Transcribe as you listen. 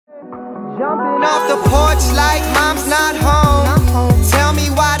Jumping off the porch like mom's not home. Tell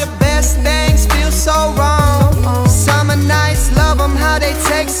me why the best things feel so wrong. Summer nights, love them how they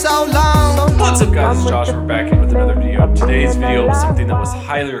take so long. What's up guys, it's Josh. We're back here with another video. Today's video was something that was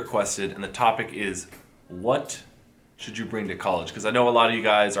highly requested, and the topic is what should you bring to college? Because I know a lot of you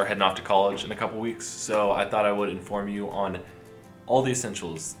guys are heading off to college in a couple weeks, so I thought I would inform you on all the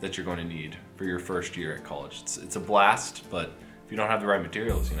essentials that you're going to need for your first year at college. It's a blast, but if you don't have the right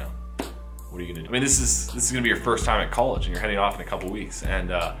materials, you know, what are you gonna do? I mean, this is gonna be your first time at college and you're heading off in a couple weeks, and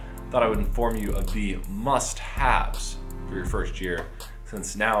thought I would inform you of the must-haves for your first year,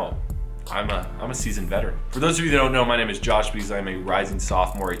 since now I'm a seasoned veteran. For those of you that don't know, my name is Josh Beasley. I'm a rising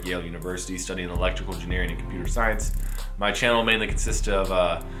sophomore at Yale University studying electrical engineering and computer science. My channel mainly consists of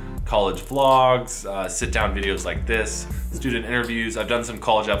college vlogs, sit-down videos like this, student interviews. I've done some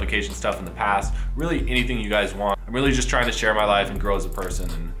college application stuff in the past. Really anything you guys want. I'm really just trying to share my life and grow as a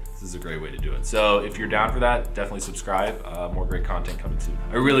person, and this is a great way to do it. So if you're down for that, definitely subscribe. More great content coming soon.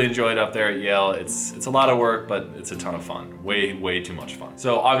 I really enjoy it up there at Yale. It's a lot of work, but it's a ton of fun. Way too much fun.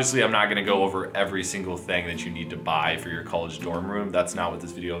 So obviously I'm not gonna go over every single thing that you need to buy for your college dorm room. That's not what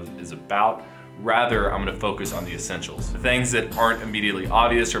this video is about. Rather, I'm gonna focus on the essentials. The things that aren't immediately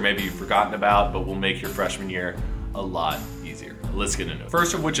obvious or maybe you've forgotten about, but will make your freshman year a lot easier. Let's get into it.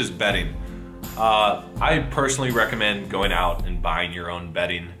 First of which is bedding. I personally recommend going out and buying your own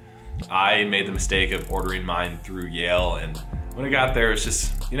bedding. I made the mistake of ordering mine through Yale, and when I got there, it's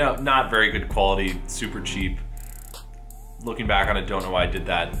just, you know, not very good quality, super cheap. Looking back on it, don't know why I did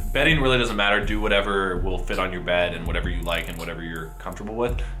that. Bedding really doesn't matter. Do whatever will fit on your bed and whatever you like and whatever you're comfortable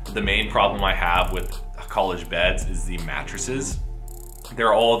with. But the main problem I have with college beds is the mattresses.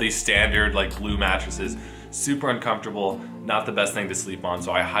 They're all these standard like blue mattresses, super uncomfortable, not the best thing to sleep on.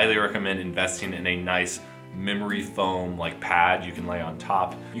 So I highly recommend investing in a nice memory foam like pad you can lay on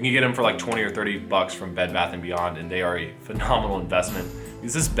top. You can get them for like 20 or 30 bucks from Bed Bath & Beyond, and they are a phenomenal investment.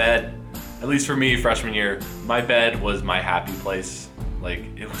 Because this bed, at least for me freshman year, my bed was my happy place. Like,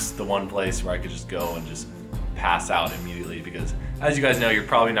 it was the one place where I could just go and just pass out immediately, because as you guys know, you're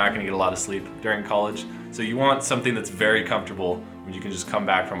probably not gonna get a lot of sleep during college. So you want something that's very comfortable when you can just come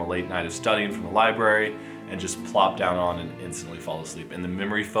back from a late night of studying from the library and just plop down on and instantly fall asleep. And the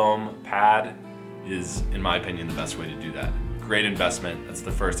memory foam pad is, in my opinion, the best way to do that. Great investment. That's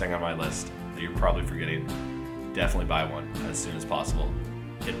the first thing on my list that you're probably forgetting. Definitely buy one as soon as possible.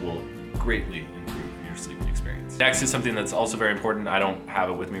 It will greatly improve your sleeping experience. Next is something that's also very important. I don't have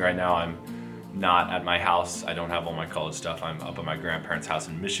it with me right now. I'm not at my house. I don't have all my college stuff. I'm up at my grandparents' house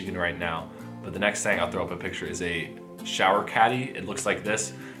in Michigan right now. But the next thing, I'll throw up a picture, is a shower caddy. It looks like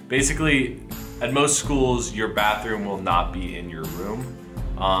this. Basically, at most schools, your bathroom will not be in your room.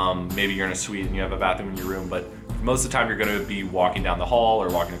 Maybe you're in a suite and you have a bathroom in your room, but most of the time you're gonna be walking down the hall or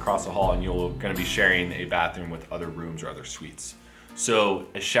walking across the hall, and you're gonna be sharing a bathroom with other rooms or other suites. So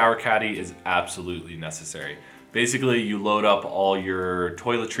a shower caddy is absolutely necessary. Basically, you load up all your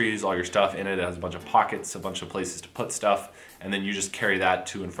toiletries, all your stuff in it. It has a bunch of pockets, a bunch of places to put stuff, and then you just carry that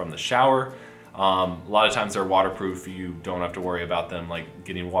to and from the shower. A lot of times they're waterproof. You don't have to worry about them like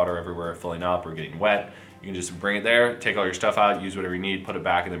getting water everywhere, filling up, or getting wet. You can just bring it there, take all your stuff out, use whatever you need, put it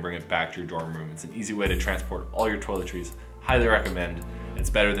back, and then bring it back to your dorm room. It's an easy way to transport all your toiletries. Highly recommend. It's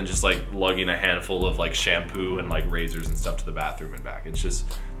better than just like lugging a handful of like shampoo and like razors and stuff to the bathroom and back. It's just,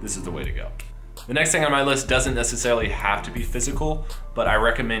 this is the way to go. The next thing on my list doesn't necessarily have to be physical, but I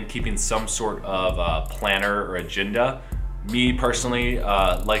recommend keeping some sort of planner or agenda. Me personally,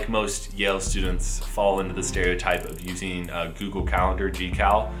 like most Yale students, fall into the stereotype of using Google Calendar,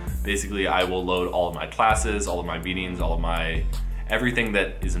 GCal. Basically, I will load all of my classes, all of my meetings, all of my everything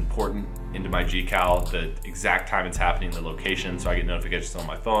that is important into my GCal, the exact time it's happening, the location, so I get notifications on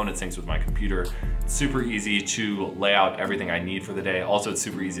my phone. It syncs with my computer. It's super easy to lay out everything I need for the day. Also, it's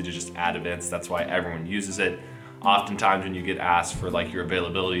super easy to just add events. That's why everyone uses it. Oftentimes when you get asked for like your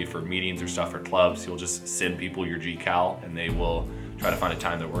availability for meetings or stuff for clubs, you'll just send people your GCal and they will try to find a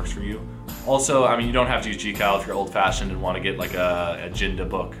time that works for you. Also, I mean, you don't have to use GCal if you're old-fashioned and want to get like a agenda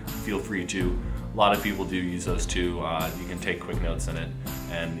book. Feel free to. A lot of people do use those too. You can take quick notes in it,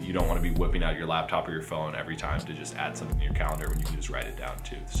 and you don't want to be whipping out your laptop or your phone every time to just add something to your calendar when you can just write it down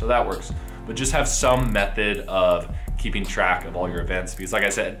too. So that works. But just have some method of keeping track of all your events, because like I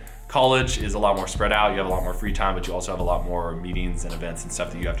said, college is a lot more spread out. You have a lot more free time, but you also have a lot more meetings and events and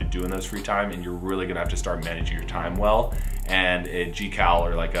stuff that you have to do in those free time, and you're really gonna have to start managing your time well. And a GCal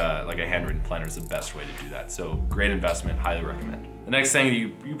or like a handwritten planner is the best way to do that. So great investment, highly recommend. The next thing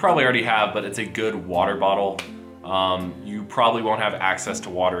you probably already have, but it's a good water bottle. You probably won't have access to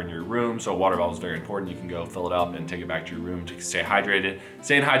water in your room, so a water bottle is very important. You can go fill it up and take it back to your room to stay hydrated.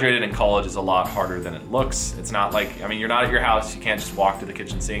 Staying hydrated in college is a lot harder than it looks. It's not like, I mean, you're not at your house, you can't just walk to the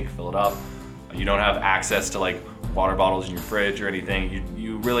kitchen sink, fill it up. You don't have access to like water bottles in your fridge or anything.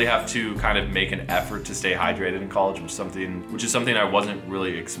 You really have to kind of make an effort to stay hydrated in college, which is something I wasn't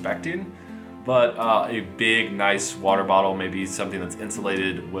really expecting. But a big, nice water bottle, maybe something that's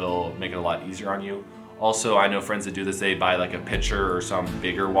insulated, will make it a lot easier on you. Also, I know friends that do this, they buy like a pitcher or some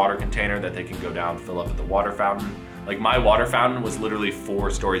bigger water container that they can go down, fill up at the water fountain. Like my water fountain was literally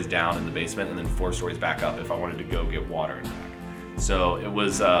 4 stories down in the basement and then 4 stories back up if I wanted to go get water and back. So it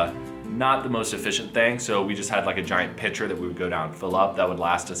was not the most efficient thing. So we just had like a giant pitcher that we would go down and fill up that would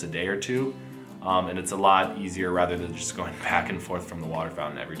last us a day or two. And it's a lot easier rather than just going back and forth from the water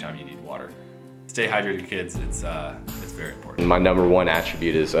fountain every time you need water. Stay hydrated, kids. It's very important. My #1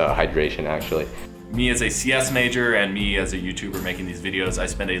 attribute is hydration, actually. Me as a CS major and me as a YouTuber making these videos, I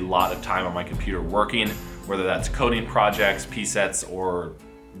spend a lot of time on my computer working, whether that's coding projects, presets, or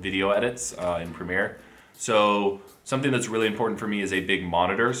video edits in Premiere. So something that's really important for me is a big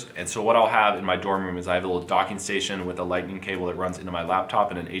monitors. And so what I'll have in my dorm room is I have a little docking station with a lightning cable that runs into my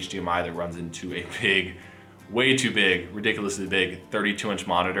laptop and an HDMI that runs into a big, way too big, ridiculously big 32-inch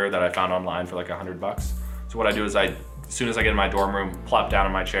monitor that I found online for like $100. So what I do is as soon as I get in my dorm room, plop down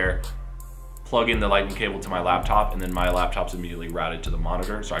in my chair, plug in the lightning cable to my laptop, and then my laptop's immediately routed to the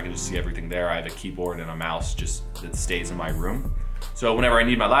monitor, so I can just see everything there. I have a keyboard and a mouse that stays in my room. So whenever I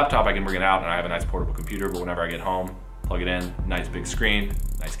need my laptop, I can bring it out and I have a nice portable computer, but whenever I get home, plug it in, nice big screen,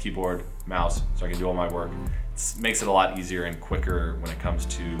 nice keyboard, mouse, so I can do all my work. It makes it a lot easier and quicker when it comes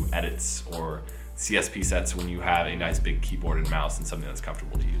to edits or CSP sets when you have a nice big keyboard and mouse and something that's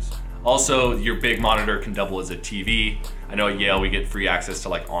comfortable to use. Also, your big monitor can double as a TV. I know at Yale we get free access to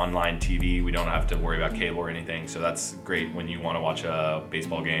like online TV. We don't have to worry about cable or anything, so that's great when you want to watch a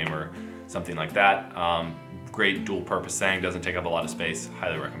baseball game or something like that. Great dual purpose thing, doesn't take up a lot of space,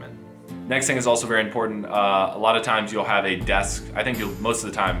 highly recommend. Next thing is also very important. A lot of times you'll have a desk. I think most of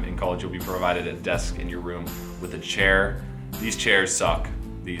the time in college you'll be provided a desk in your room with a chair. These chairs suck.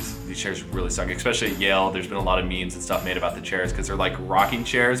 These chairs really suck, especially at Yale. There's been a lot of memes and stuff made about the chairs because they're like rocking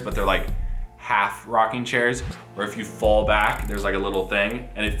chairs, but they're like half rocking chairs, where if you fall back, there's like a little thing,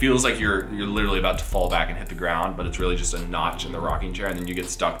 and it feels like you're literally about to fall back and hit the ground, but it's really just a notch in the rocking chair, and then you get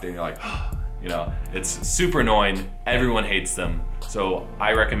stuck there and you're like, you know, it's super annoying. Everyone hates them. So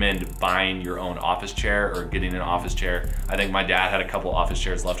I recommend buying your own office chair or getting an office chair. I think my dad had a couple office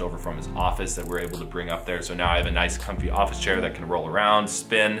chairs left over from his office that we're able to bring up there. So now I have a nice comfy office chair that can roll around,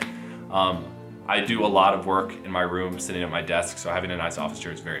 spin. I do a lot of work in my room sitting at my desk, so having a nice office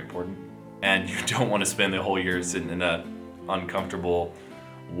chair is very important. And you don't want to spend the whole year sitting in a uncomfortable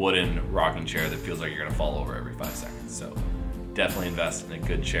wooden rocking chair that feels like you're gonna fall over every 5 seconds. So definitely invest in a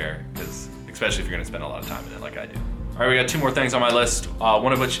good chair, because especially if you're gonna spend a lot of time in it like I do. All right, we got 2 more things on my list,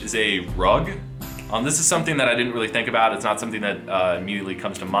 one of which is a rug. This is something that I didn't really think about. It's not something that immediately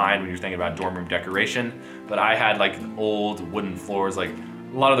comes to mind when you're thinking about dorm room decoration, but I had like old wooden floors. Like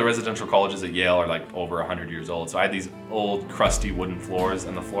a lot of the residential colleges at Yale are like over 100 years old. So I had these old crusty wooden floors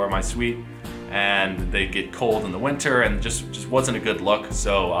on the floor of my suite, and they get cold in the winter and just wasn't a good look.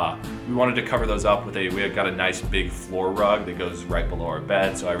 So we wanted to cover those up with we had got a nice big floor rug that goes right below our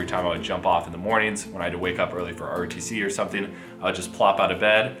bed. So every time I would jump off in the mornings when I had to wake up early for ROTC or something, I would just plop out of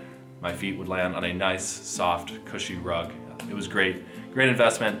bed. My feet would land on a nice, soft, cushy rug. It was great, great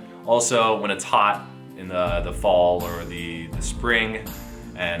investment. Also, when it's hot in the fall or the spring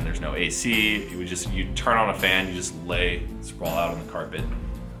and there's no AC, you turn on a fan, you just sprawl out on the carpet.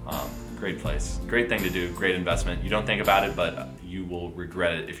 Great place, great thing to do, great investment. You don't think about it, but you will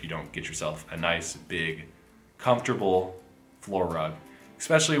regret it if you don't get yourself a nice, big, comfortable floor rug.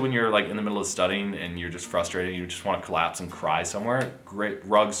 Especially when you're like in the middle of studying and you're just frustrated, you just want to collapse and cry somewhere. Great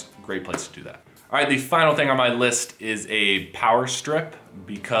rugs, great place to do that. All right, the final thing on my list is a power strip,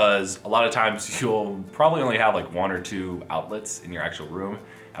 because a lot of times you'll probably only have like 1 or 2 outlets in your actual room.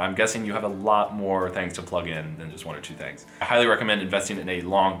 And I'm guessing you have a lot more things to plug in than just 1 or 2 things. I highly recommend investing in a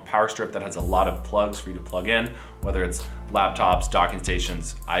long power strip that has a lot of plugs for you to plug in, whether it's laptops, docking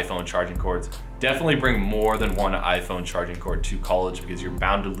stations, iPhone charging cords. Definitely bring more than 1 iPhone charging cord to college, because you're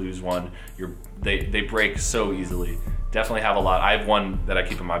bound to lose one. They break so easily. Definitely have a lot. I have 1 that I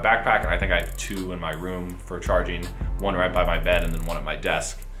keep in my backpack, and I think I have 2 in my room for charging, 1 right by my bed and then 1 at my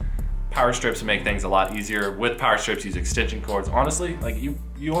desk. Power strips make things a lot easier. With power strips, use extension cords. Honestly, like you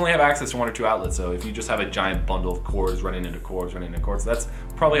only have access to 1 or 2 outlets, so if you just have a giant bundle of cords running into cords, that's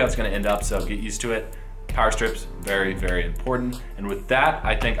probably how it's gonna end up, so get used to it. Power strips, very, very important. And with that,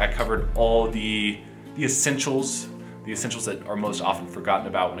 I think I covered all the the essentials that are most often forgotten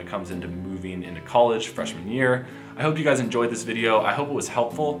about when it comes into moving into college freshman year. I hope you guys enjoyed this video. I hope it was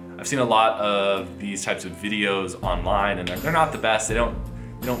helpful. I've seen a lot of these types of videos online and they're not the best. They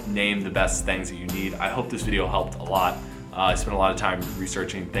don't name the best things that you need. I hope this video helped a lot. I spent a lot of time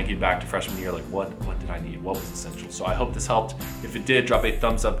researching, thinking back to freshman year, like what did I need? What was essential? So I hope this helped. If it did, drop a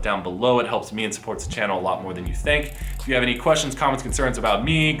thumbs up down below. It helps me and supports the channel a lot more than you think. If you have any questions, comments, concerns about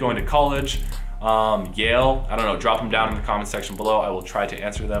me going to college, Yale, I don't know, drop them down in the comment section below. I will try to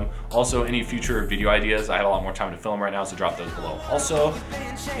answer them. Also, any future video ideas, I have a lot more time to film right now, so drop those below. Also,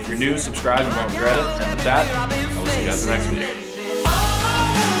 if you're new, subscribe, you won't regret it. And with that, I will see you guys in the next video.